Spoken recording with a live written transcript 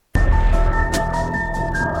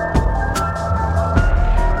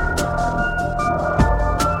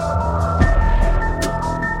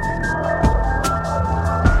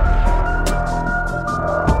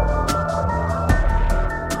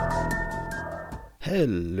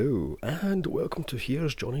Hello, and welcome to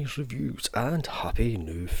Here's Johnny's Reviews, and Happy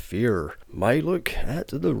New Year. My look at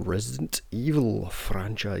the Resident Evil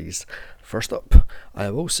franchise. First up,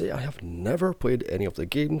 I will say I have never played any of the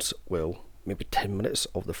games, well, maybe 10 minutes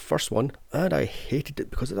of the first one, and I hated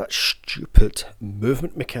it because of that stupid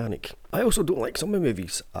movement mechanic. I also don't like zombie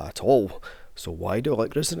movies at all, so why do I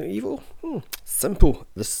like Resident Evil? Simple,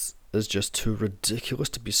 this is just too ridiculous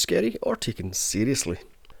to be scary or taken seriously.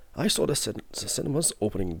 I saw this in cinemas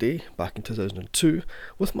opening day back in 2002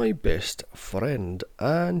 with my best friend,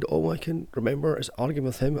 and all I can remember is arguing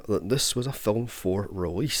with him that this was a film for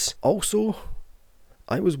release. Also,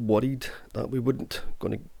 I was worried that we weren't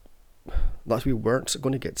going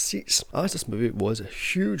to get seats, as this movie was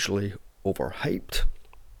hugely overhyped.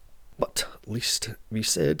 But at least we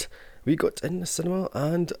said we got in the cinema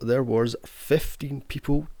and there was 15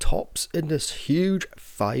 people tops in this huge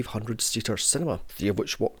 500-seater cinema, 3 of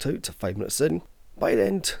which walked out 5 minutes in. By the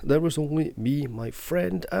end, there was only me, my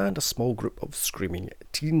friend, and a small group of screaming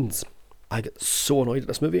teens. I got so annoyed at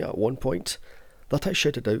this movie at one point that I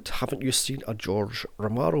shouted out, "Haven't you seen a George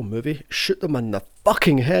Romero movie? Shoot them in the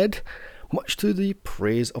fucking head!" Much to the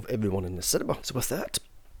praise of everyone in the cinema. So with that,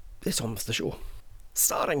 it's on with the show.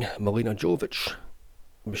 Starring Milla Jovovich,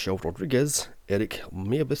 Michelle Rodriguez, Eric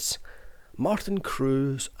Mabius, Martin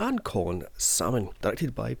Cruz, and Colin Salmon.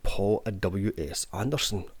 Directed by Paul W.S.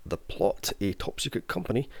 Anderson. The plot: a top-secret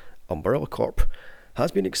company, Umbrella Corp,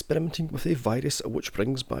 has been experimenting with a virus which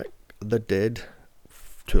brings back the dead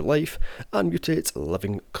to life and mutates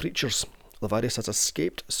living creatures. The virus has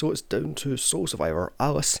escaped, so it's down to sole survivor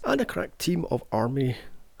Alice and a crack team of army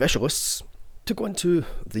specialists to go into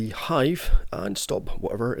the hive and stop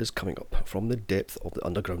whatever is coming up from the depth of the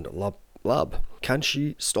underground lab. Can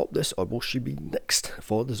she stop this, or will she be next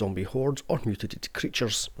for the zombie hordes or mutated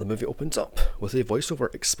creatures? The movie opens up with a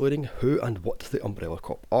voiceover explaining who and what the Umbrella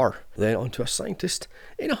Corp are. Then onto a scientist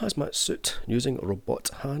in a hazmat suit using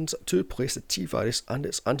robot hands to place the T-virus and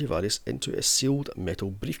its antivirus into a sealed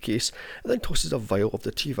metal briefcase, and then tosses a vial of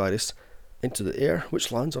the T-virus into the air,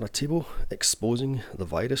 which lands on a table, exposing the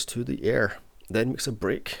virus to the air. Then makes a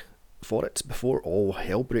break for it before all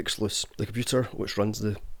hell breaks loose. The computer, which runs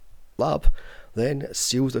the lab, then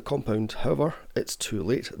seals the compound. However, it's too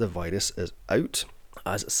late. The virus is out.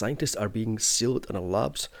 As scientists are being sealed in a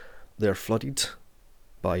labs, they're flooded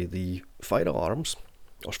by the fire alarms,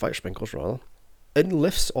 or fire sprinklers rather. In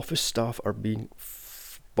lifts, office staff are being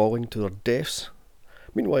falling to their deaths.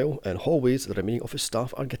 Meanwhile, in hallways, the remaining office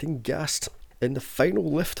staff are getting gassed. In the final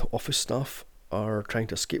lift, office staff are trying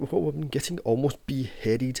to escape with a woman getting almost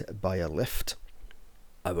beheaded by a lift.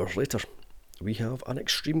 Hours later, we have an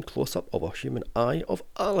extreme close-up of a human eye of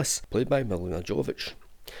Alice, played by Milla Jovovich.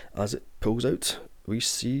 As it pulls out, we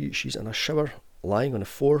see she's in a shower, lying on the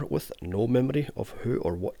floor with no memory of who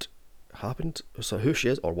or what happened, so who she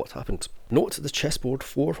is or what happened. Note the chessboard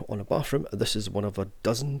floor on a bathroom. This is one of a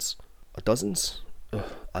dozen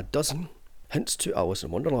hints to Alice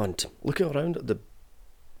in Wonderland. Looking around the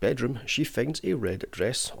bedroom, she finds a red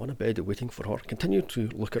dress on a bed waiting for her. Continue to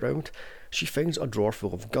look around. She finds a drawer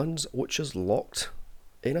full of guns, which is locked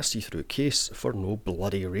in a see-through case for no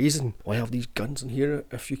bloody reason. Why have these guns in here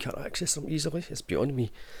if you can't access them easily? It's beyond me.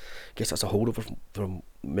 Guess that's a holdover from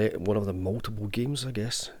one of the multiple games, I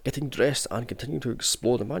guess. Getting dressed and continuing to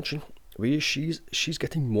explore the mansion, where she's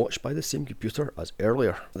getting watched by the same computer as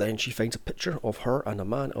earlier. Then she finds a picture of her and a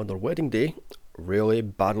man on their wedding day. Really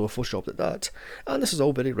badly photoshopped at that, and this is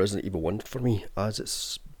all very Resident Evil 1 for me, as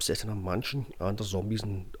it's set in a mansion and there's zombies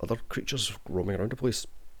and other creatures roaming around the place.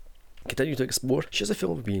 Continue to explore. She has a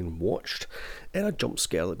film being watched in a jump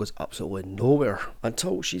scare that goes absolutely nowhere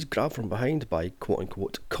until she's grabbed from behind by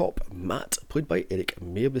quote-unquote cop Matt, played by Eric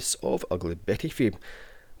Mabius of Ugly Betty fame.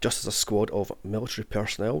 Just as a squad of military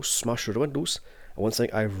personnel smash through the windows. And one thing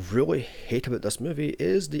I really hate about this movie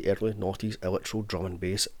is the early noughties electro drum and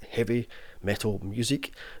bass heavy metal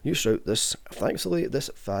music used throughout this. Thankfully, this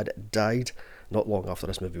fad died not long after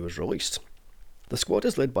this movie was released. The squad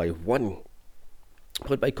is led by one,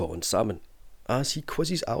 played by Colin Salmon, as he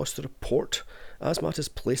quizzes Alice to report as Matt is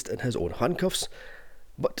placed in his own handcuffs,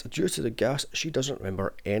 but due to the gas, she doesn't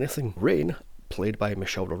remember anything. Rain, played by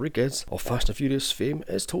Michelle Rodriguez of Fast and Furious fame,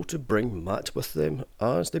 is told to bring Matt with them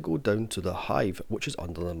as they go down to the hive, which is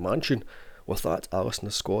under the mansion. With that, Alice and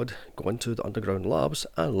the squad go into the underground labs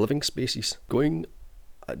and living spaces. Going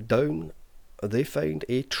down, they find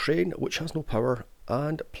a train which has no power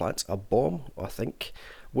and plants a bomb, I think,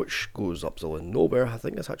 which goes up to nowhere. I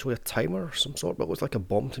think it's actually a timer of some sort, but it looks like a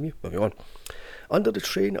bomb to me. Moving on. Under the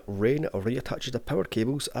train, Rain reattaches the power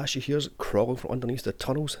cables as she hears crawling from underneath the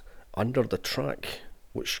tunnels under the track,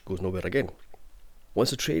 which goes nowhere again.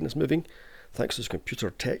 Once the train is moving, thanks to his computer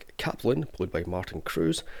tech, Kaplan, played by Martin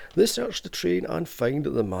Cruz, they search the train and find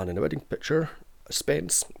the man in the wedding picture,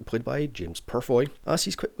 Spence, played by James Purfoy, as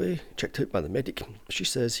he's quickly checked out by the medic. She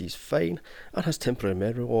says he's fine and has temporary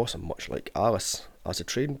memory loss, much like Alice. As the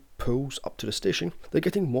train pulls up to the station, they're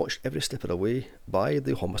getting watched every step of the way by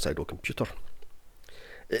the homicidal computer.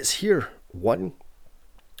 It's here one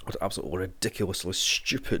with an absolutely ridiculously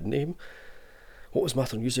stupid name. What was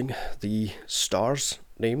Mathern using? The stars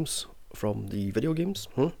names from the video games?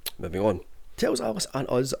 Moving on. Tells Alice and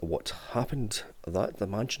us what happened, that the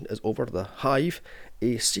mansion is over the Hive,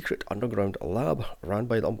 a secret underground lab ran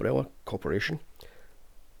by the Umbrella Corporation,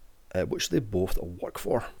 which they both work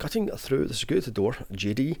for. Cutting through the security door,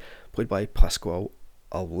 JD, played by Pasquale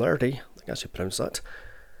Alerdi, I think that's how you pronounce that,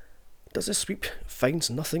 does a sweep, finds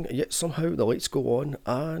nothing, yet somehow the lights go on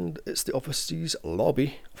and it's the office's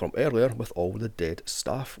lobby from earlier with all the dead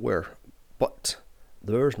staff where, but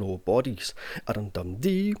there's no bodies. And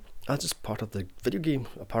Dundee, as is part of the video game,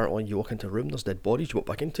 apparently you walk into a room, there's dead bodies, you walk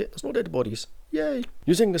back into it, there's no dead bodies. Yay!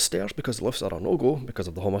 Using the stairs because the lifts are a no-go because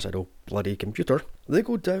of the homicidal bloody computer, they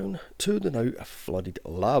go down to the now flooded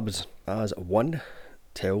labs as one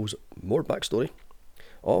tells more backstory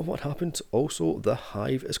of what happened. Also, the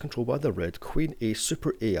Hive is controlled by the Red Queen, a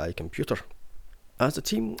super AI computer. As the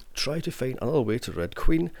team try to find another way to Red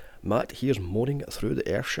Queen, Matt hears moaning through the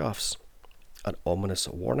air shafts. An ominous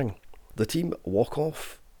warning. The team walk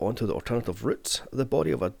off onto the alternative route. The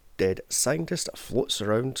body of a dead scientist floats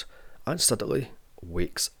around and suddenly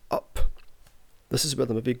wakes up. This is where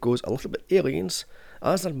the movie goes a little bit aliens,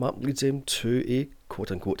 as their map leads them to a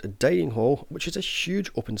quote-unquote dining hall, which is a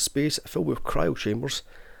huge open space filled with cryo chambers,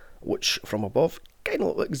 which from above kind of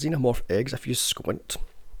look like xenomorph eggs if you squint.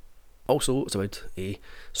 Also, it's about a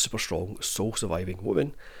super strong, soul-surviving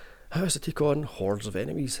woman who has to take on hordes of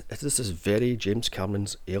enemies. This is very James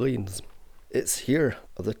Cameron's Aliens. It's here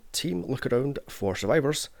the team look around for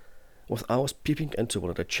survivors, with Alice peeping into one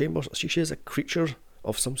of the chambers. She sees a creature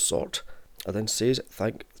of some sort, and then says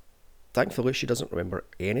thankfully she doesn't remember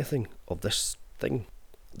anything of this thing.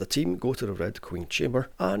 The team go to the Red Queen chamber,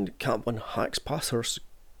 and Kaplan hacks past her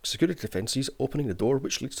security defences, opening the door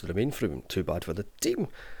which leads to the mainframe. Too bad for the team,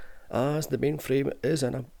 as the mainframe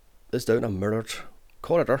is down a mirrored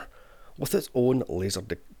corridor with its own laser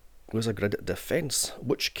grid defence,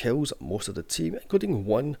 which kills most of the team, including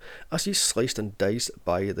one as he's sliced and diced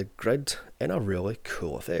by the grid in a really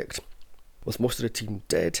cool effect. With most of the team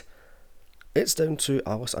dead, it's down to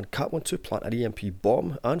Alice and Kaplan to plant an EMP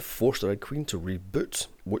bomb and force the Red Queen to reboot,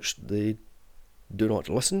 which they do not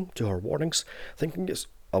listen to her warnings, thinking it's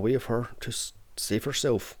a way of her to save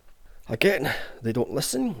herself. Again, they don't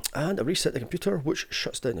listen and reset the computer, which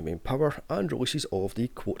shuts down the main power and releases all of the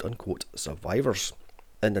quote-unquote survivors.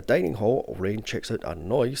 In the dining hall, Rain checks out a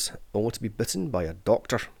noise, only to be bitten by a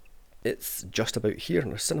doctor. It's just about here in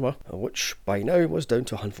the cinema, which by now was down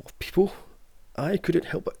to a handful of people. I couldn't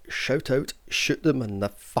help but shout out, shoot them in the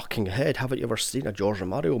fucking head. Haven't you ever seen a George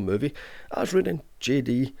Romero movie? As Rain and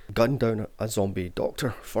JD gun down a zombie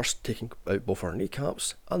doctor, first taking out both her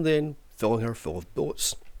kneecaps and then filling her full of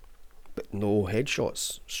bullets. But no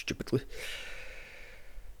headshots, stupidly.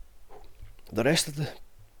 The rest of the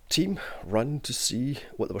team run to see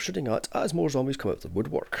what they were shooting at as more zombies come out of the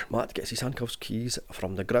woodwork. Matt gets his handcuffs keys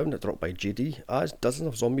from the ground dropped by JD as dozens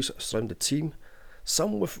of zombies surround the team,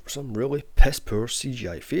 some with some really piss poor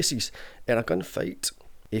CGI faces. In a gunfight,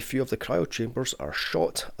 a few of the cryo chambers are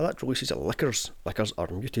shot and that releases lickers. Lickers are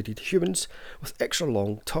mutated humans with extra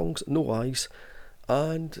long tongues, no eyes,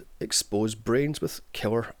 and exposed brains with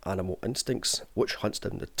killer animal instincts, which hunts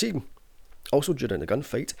down the team. Also during the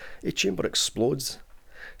gunfight, a chamber explodes,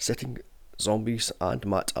 setting zombies and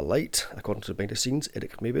Matt alight. According to the behind the scenes,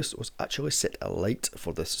 Eric Mabus was actually set alight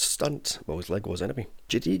for this stunt while his leg was enemy.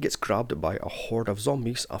 JD gets grabbed by a horde of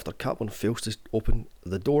zombies after Kaplan fails to open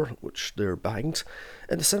the door, which they're behind.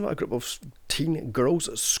 In the cinema, a group of teen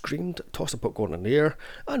girls screamed, tossed a popcorn in the air,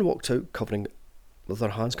 and walked out with their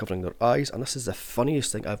hands covering their eyes, and this is the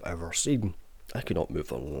funniest thing I've ever seen. I could not move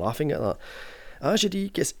for laughing at that. As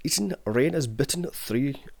JD gets eaten, Rain is bitten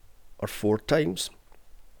 3 or 4 times.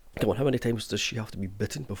 Come on, how many times does she have to be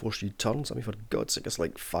bitten before she turns? I mean, for God's sake, it's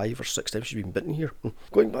like 5 or 6 times she's been bitten here.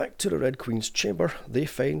 Going back to the Red Queen's chamber, they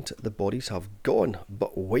find the bodies have gone.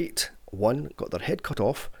 But wait, one got their head cut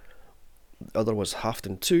off, the other was halved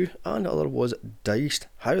in 2, and the other was diced.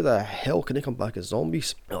 How the hell can they come back as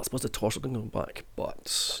zombies? Well, I suppose the torso can come back,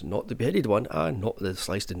 but not the beheaded one, and not the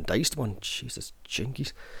sliced and diced one. Jesus,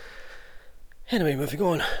 jinkies. Anyway, moving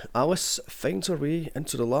on. Alice finds her way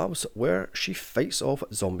into the labs where she fights off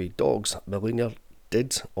zombie dogs. Melina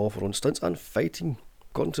did all of her own stunts and fighting.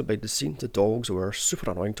 According to behind the scene, the dogs were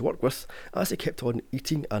super annoying to work with as they kept on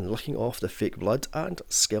eating and licking off the fake blood and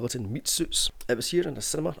skeleton meat suits. It was here in the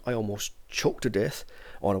cinema I almost choked to death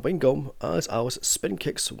on a wine gum as Alice spin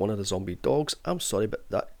kicks one of the zombie dogs. I'm sorry, but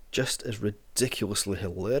that just is ridiculously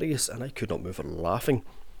hilarious and I could not move for laughing.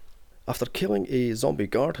 After killing a zombie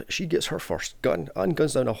guard, she gets her first gun and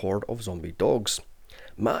guns down a horde of zombie dogs.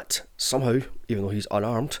 Matt, somehow, even though he's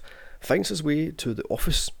unarmed, finds his way to the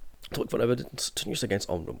office to look for evidence to use against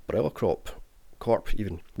Umbrella Corp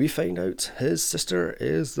even. We find out his sister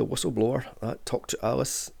is the whistleblower that talked to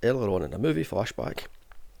Alice earlier on in the movie flashback.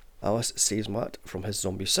 Alice saves Matt from his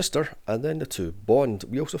zombie sister, and then the two bond.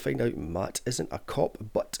 We also find out Matt isn't a cop,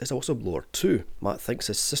 but is a whistleblower too. Matt thinks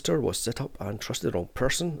his sister was set up and trusted the wrong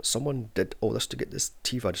person. Someone did all this to get this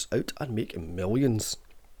T-virus out and make millions.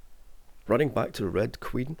 Running back to the Red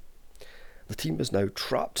Queen, the team is now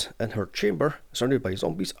trapped in her chamber, surrounded by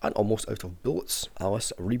zombies and almost out of bullets.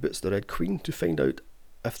 Alice reboots the Red Queen to find out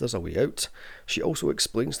if there's a way out. She also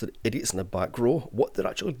explains to the idiots in the back row what they're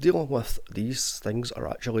actually dealing with. These things are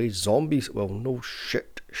actually zombies. Well, no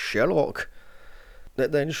shit, Sherlock.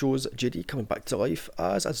 It then shows JD coming back to life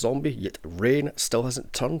as a zombie, yet Rain still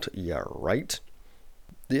hasn't turned. Yeah, right.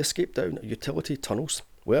 They escape down utility tunnels,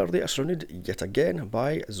 where they are surrounded yet again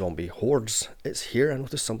by zombie hordes. It's here I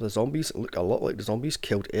noticed some of the zombies look a lot like the zombies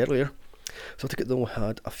killed earlier, so I think they only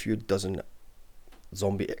had a few dozen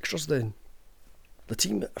zombie extras then. The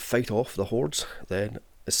team fight off the hordes, then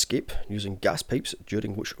escape using gas pipes,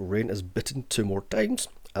 during which Rain is bitten 2 more times,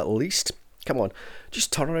 at least. Come on,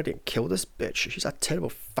 just turn around and kill this bitch. She's a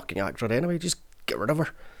terrible fucking actor anyway, just get rid of her.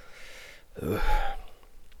 Ugh.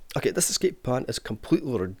 Okay, this escape plan is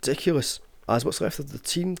completely ridiculous, as what's left of the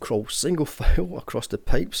team crawl single file across the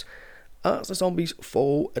pipes as the zombies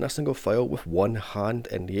fall in a single file with one hand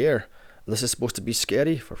in the air. This is supposed to be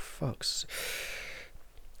scary, for fuck's.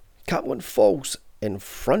 Kaplan falls in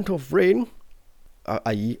front of Rain,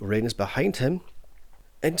 i.e. Rain is behind him,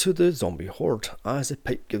 into the zombie horde as the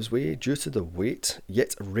pipe gives way due to the weight,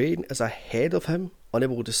 yet Rain is ahead of him,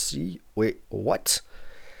 unable to see. Wait, what?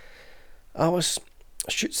 Alice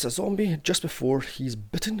shoots a zombie just before he's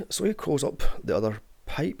bitten, so he crawls up the other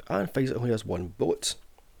pipe and finds out he only has 1 bullet.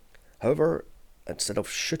 However, instead of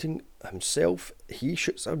shooting himself, he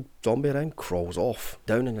shoots a zombie and then crawls off.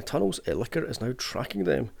 Down in the tunnels, a licker is now tracking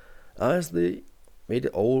them as they made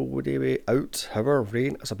it all the way out. However,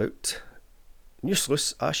 Rain is about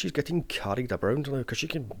useless as she's getting carried around now because she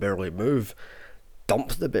can barely move.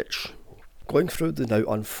 Dump the bitch. Going through the now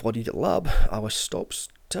unflooded lab, Alice stops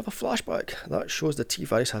to have a flashback that shows the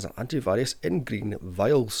T-virus has an antivirus in green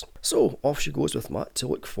vials. So off she goes with Matt to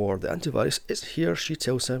look for the antivirus. It's here she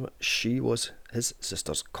tells him she was his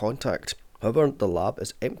sister's contact. However, the lab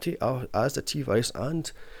is empty as the T-virus and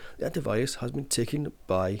the antivirus has been taken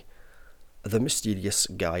by the mysterious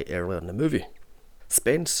guy earlier in the movie.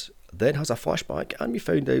 Spence then has a flashback and we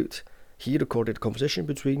found out he recorded a conversation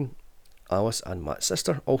between Alice and Matt's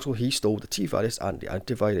sister. Also, he stole the T-virus and the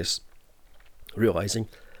antivirus. Realising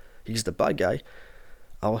he's the bad guy,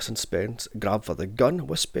 Alice and Spence grab for the gun,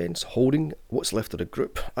 with Spence holding what's left of the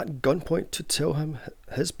group at gunpoint to tell him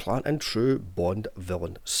his plan in true Bond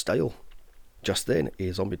villain style. Just then,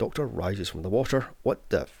 a zombie doctor rises from the water. What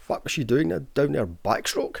the fuck was she doing down there,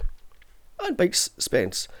 backstroke? And bites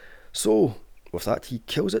Spence. So, with that, he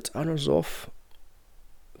kills it and runs off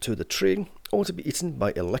to the train, only to be eaten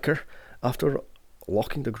by a licker after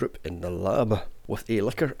locking the group in the lab. With a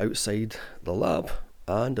licker outside the lab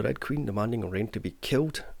and the Red Queen demanding Rain to be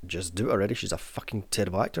killed. Just do it already, she's a fucking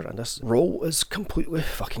terrible actor and this role is completely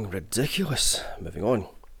fucking ridiculous. Moving on.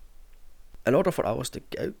 In order for Alice to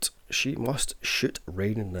get out, she must shoot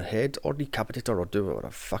Rain in the head or decapitate her or do whatever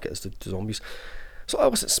the fuck it is to zombies. So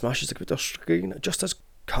Alice smashes the computer screen just as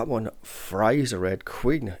Catwoman fries the Red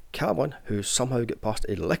Queen. Catwoman, who somehow get past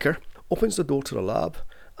a licker, opens the door to the lab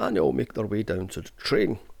and they all make their way down to the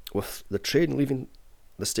train, with the train leaving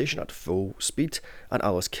the station at full speed and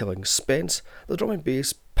Alice killing Spence. The drum and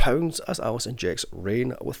bass pounds as Alice injects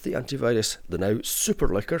Rain with the antivirus. The now super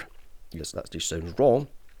licker, yes that just sounds wrong,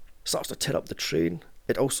 starts to tear up the train.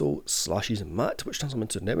 It also slashes Matt, which turns him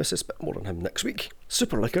into Nemesis, but more on him next week.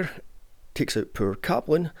 Super licker takes out poor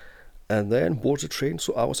Kaplan and then boards the train,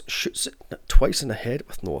 so Alice shoots it twice in the head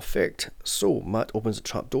with no effect. So Matt opens the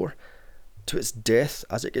trapdoor to its death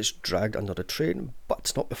as it gets dragged under the train,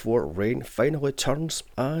 but not before Rain finally turns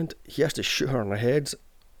and he has to shoot her in the head,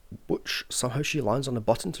 which somehow she lands on the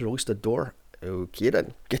button to release the door. Okay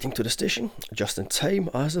then. Getting to the station just in time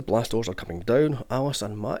as the blast doors are coming down, Alice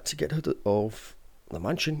and Matt get out of the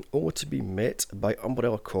mansion, only to be met by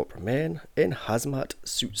Umbrella Corp men in hazmat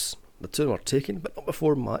suits. The two are taken, but not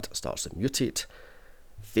before Matt starts to mutate.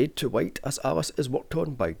 Fade to white as Alice is worked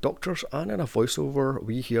on by doctors, and in a voiceover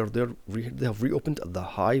we hear they have reopened the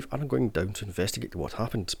hive and are going down to investigate what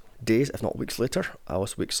happened. Days, if not weeks later,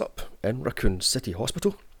 Alice wakes up in Raccoon City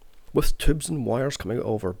Hospital with tubes and wires coming out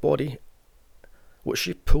of her body, which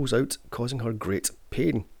she pulls out, causing her great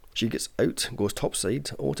pain. She gets out, goes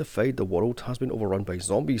topside, only to find the world has been overrun by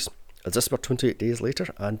zombies. Is this where 28 days later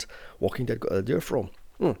and Walking Dead got the idea from?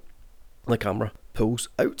 The camera pulls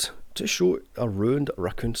out to show a ruined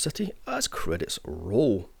Raccoon City as credits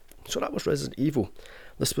roll. So that was Resident Evil.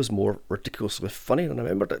 This was more ridiculously funny than I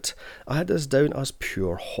remembered it. I had this down as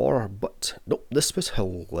pure horror, but nope, this was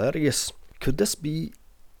hilarious. Could this be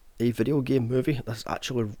a video game movie that's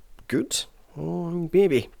actually good?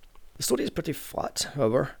 Maybe. The story is pretty flat,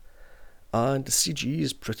 however, and the CG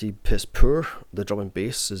is pretty piss poor. The drum and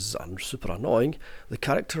bass is super annoying. The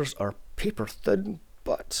characters are paper thin,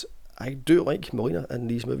 but I do like Melina in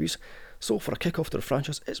these movies, so for a kick-off to the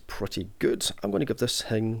franchise, it's pretty good. I'm going to give this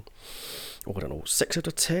thing, 6 out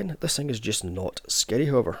of 10. This thing is just not scary,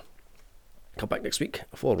 however. Come back next week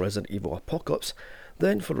for Resident Evil Apocalypse.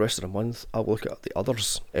 Then for the rest of the month, I'll look at the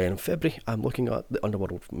others. In February, I'm looking at the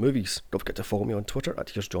Underworld movies. Don't forget to follow me on Twitter at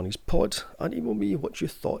Here's Johnny's Pod, and email me what you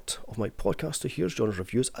thought of my podcast to Here's Johnny's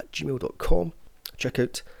Reviews at gmail.com. Check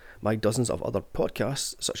out my dozens of other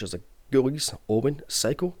podcasts, such as the Ghoulies, Omen,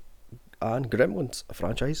 Psycho, and Gremlins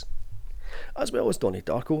franchise, as well as Donnie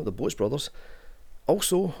Darko, the Blues Brothers.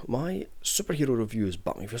 Also, my superhero reviews,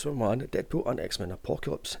 Batman v Superman, Deadpool, and X-Men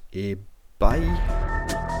Apocalypse.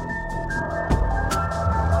 Bye.